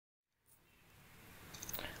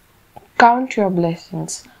Count your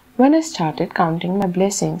blessings. When I started counting my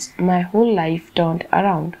blessings, my whole life turned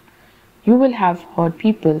around. You will have heard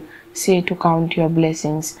people say to count your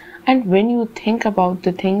blessings, and when you think about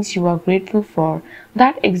the things you are grateful for,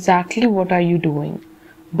 that exactly what are you doing.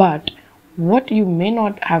 But what you may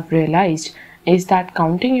not have realized is that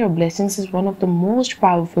counting your blessings is one of the most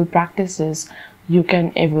powerful practices you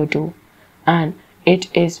can ever do, and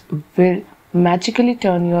will magically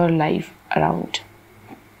turn your life around.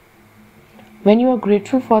 When you are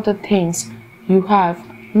grateful for the things you have,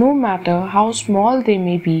 no matter how small they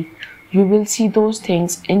may be, you will see those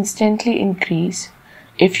things instantly increase.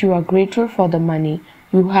 If you are grateful for the money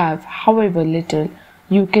you have, however little,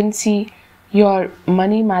 you can see your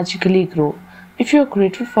money magically grow. If you are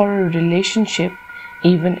grateful for a relationship,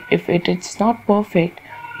 even if it is not perfect,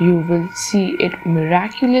 you will see it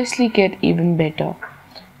miraculously get even better.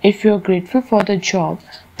 If you are grateful for the job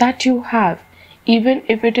that you have, even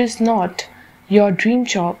if it is not your dream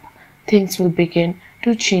job, things will begin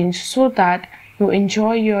to change so that you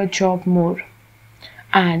enjoy your job more,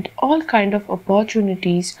 and all kind of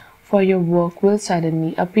opportunities for your work will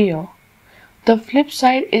suddenly appear. The flip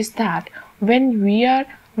side is that when we are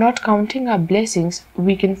not counting our blessings,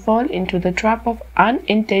 we can fall into the trap of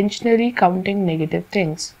unintentionally counting negative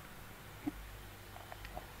things.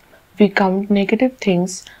 We count negative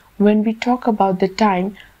things when we talk about the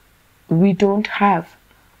time we don't have,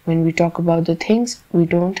 when we talk about the things we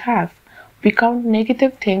don't have. We count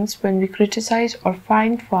negative things when we criticize or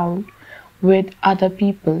find fault with other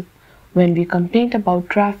people, when we complain about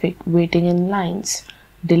traffic, waiting in lines,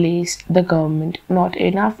 delays, the government, not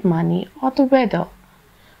enough money, or the weather.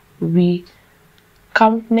 We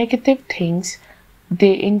count negative things,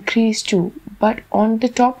 they increase too. But on the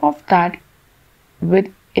top of that,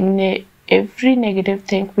 with every negative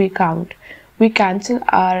thing we count, we cancel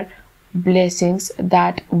our blessings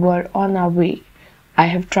that were on our way. I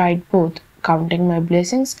have tried both, counting my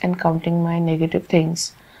blessings and counting my negative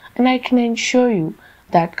things. And I can assure you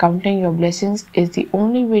that counting your blessings is the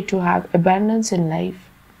only way to have abundance in life.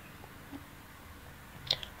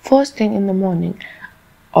 First thing in the morning,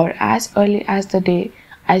 or as early as the day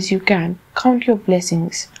as you can, count your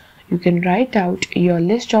blessings. You can write out your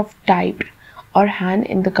list of typed or hand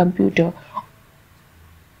in the computer,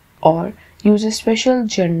 or use a special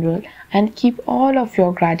journal and keep all of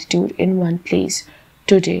your gratitude in one place.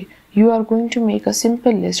 Today, you are going to make a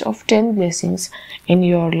simple list of 10 blessings in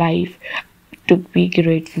your life to be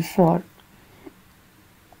grateful for.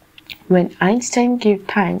 When Einstein gave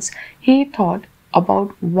thanks, he thought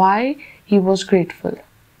about why he was grateful.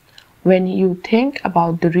 When you think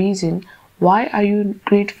about the reason why are you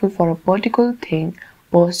grateful for a particular thing,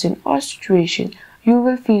 person or situation, you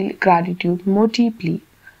will feel gratitude more deeply.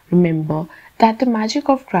 Remember that the magic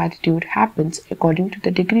of gratitude happens according to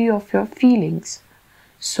the degree of your feelings.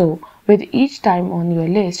 So, with each time on your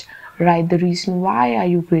list, write the reason why are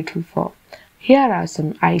you grateful for. Here are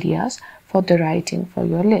some ideas for the writing for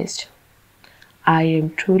your list. I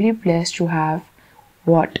am truly blessed to have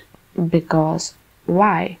what, because,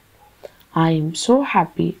 why. I am so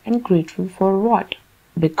happy and grateful for what,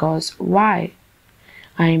 because, why.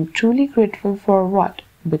 I am truly grateful for what,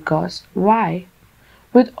 because, why.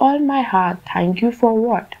 With all my heart, thank you for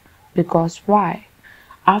what, because, why.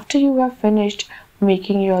 After you have finished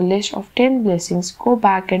making your list of 10 blessings, go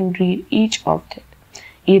back and read each of them,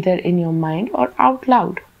 either in your mind or out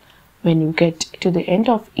loud. When you get to the end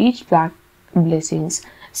of each blessings,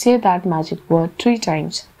 say that magic word 3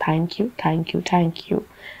 times. Thank you, thank you, thank you.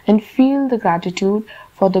 And feel the gratitude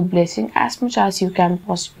for the blessing as much as you can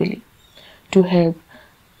possibly. To help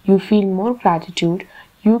you feel more gratitude,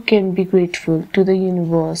 you can be grateful to the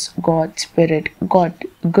universe, God, spirit, God,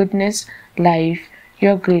 goodness, life,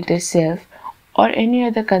 your greatest self, or any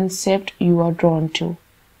other concept you are drawn to.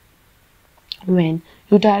 When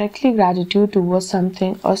you directly gratitude towards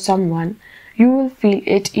something or someone, you will feel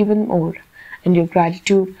it even more, and your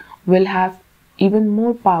gratitude will have even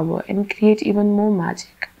more power and create even more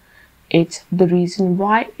magic. It's the reason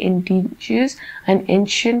why indigenous and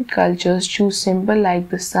ancient cultures choose symbols like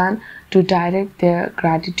the sun to direct their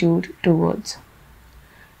gratitude towards.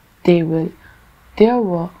 They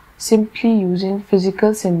were simply using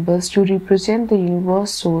physical symbols to represent the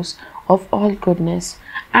universe source of all goodness,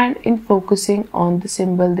 and in focusing on the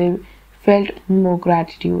symbol they felt more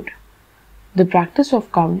gratitude. The practice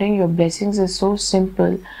of counting your blessings is so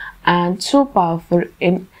simple and so powerful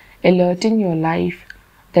in alerting your life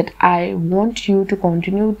that I want you to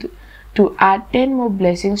continue to add 10 more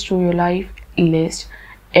blessings to your life list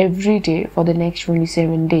every day for the next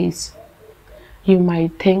 27 days. You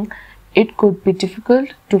might think It could be difficult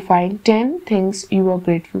to find 10 things you are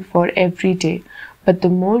grateful for every day, but the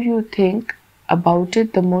more you think about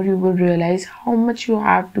it, the more you will realize how much you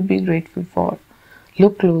have to be grateful for.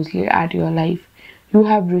 Look closely at your life. You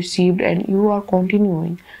have received and you are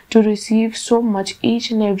continuing to receive so much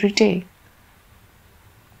each and every day.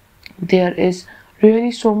 There is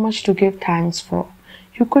really so much to give thanks for.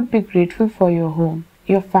 You could be grateful for your home,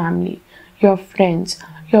 your family, your friends,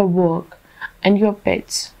 your work, and your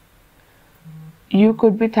pets. You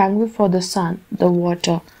could be thankful for the sun, the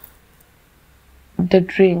water, the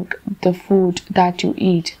drink, the food that you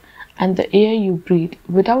eat, and the air you breathe.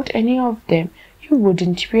 Without any of them, you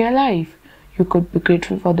wouldn't be alive. You could be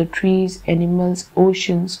grateful for the trees, animals,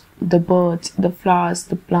 oceans, the birds, the flowers,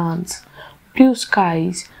 the plants, blue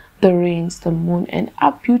skies, the rains, the moon, and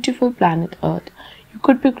our beautiful planet Earth. You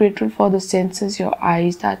could be grateful for the senses, your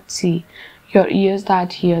eyes that see, your ears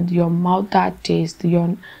that hear, your mouth that tastes,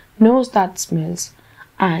 your nose that smells,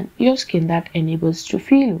 and your skin that enables to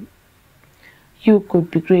feel. You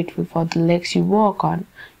could be grateful for the legs you walk on,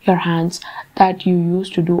 your hands that you use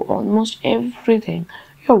to do almost everything,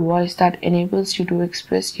 your voice that enables you to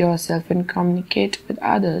express yourself and communicate with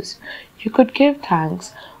others. You could give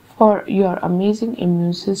thanks for your amazing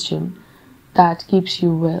immune system that keeps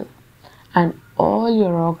you well, and all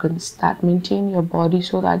your organs that maintain your body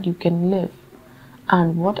so that you can live.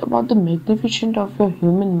 And what about the magnificence of your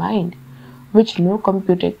human mind, which no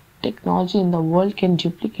computer technology in the world can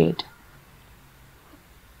duplicate?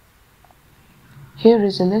 Here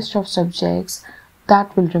is a list of subjects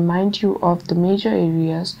that will remind you of the major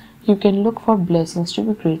areas you can look for blessings to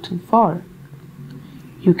be grateful for.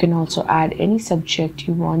 You can also add any subject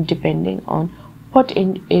you want depending on what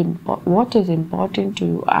is important to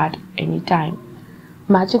you at any time.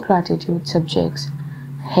 Magic gratitude subjects: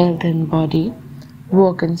 health and body,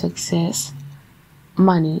 work and success,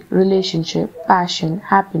 money, relationship, passion,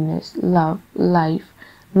 happiness, love, life,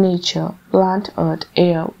 nature, plant, earth,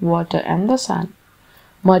 air, water, and the sun.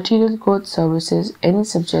 Material goods, services, any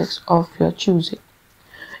subjects of your choosing.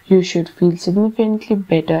 You should feel significantly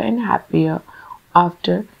better and happier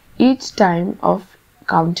after each time of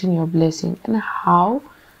counting your blessing, and how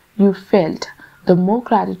you felt. The more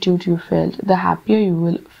gratitude you felt, the happier you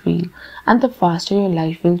will feel, and the faster your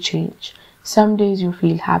life will change. Some days you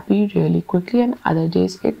feel happy really quickly, and other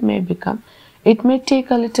days it may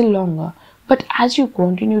take a little longer. But as you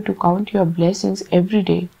continue to count your blessings every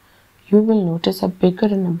day, you will notice a bigger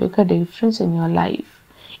and a bigger difference in your life.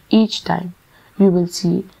 Each time you will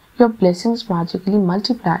see your blessings magically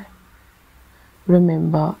multiply.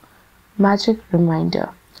 Remember, magic reminder.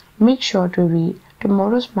 Make sure to read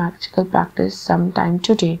tomorrow's magical practice sometime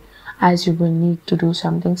today, as you will need to do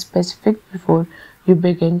something specific before you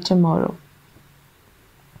begin tomorrow.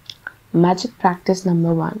 Magic practice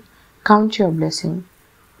number 1. Count your blessing.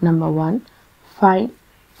 Number 1. Find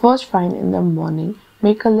in the morning.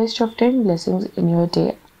 Make a list of 10 blessings in your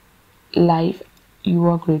day life you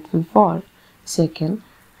are grateful for. Second,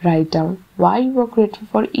 write down why you are grateful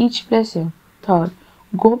for each blessing. Third,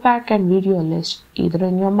 go back and read your list either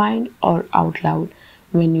in your mind or out loud.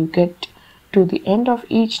 When you get to the end of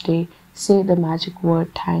each day, say the magic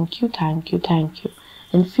word thank you, thank you, thank you,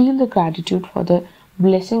 and feel the gratitude for the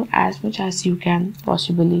blessing as much as you can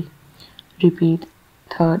possibly. Repeat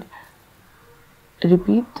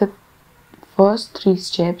the first 3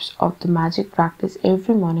 steps of the magic practice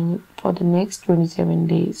every morning for the next 27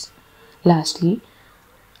 days. Lastly,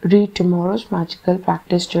 read tomorrow's magical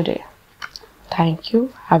practice today. Thank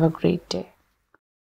you. Have a great day.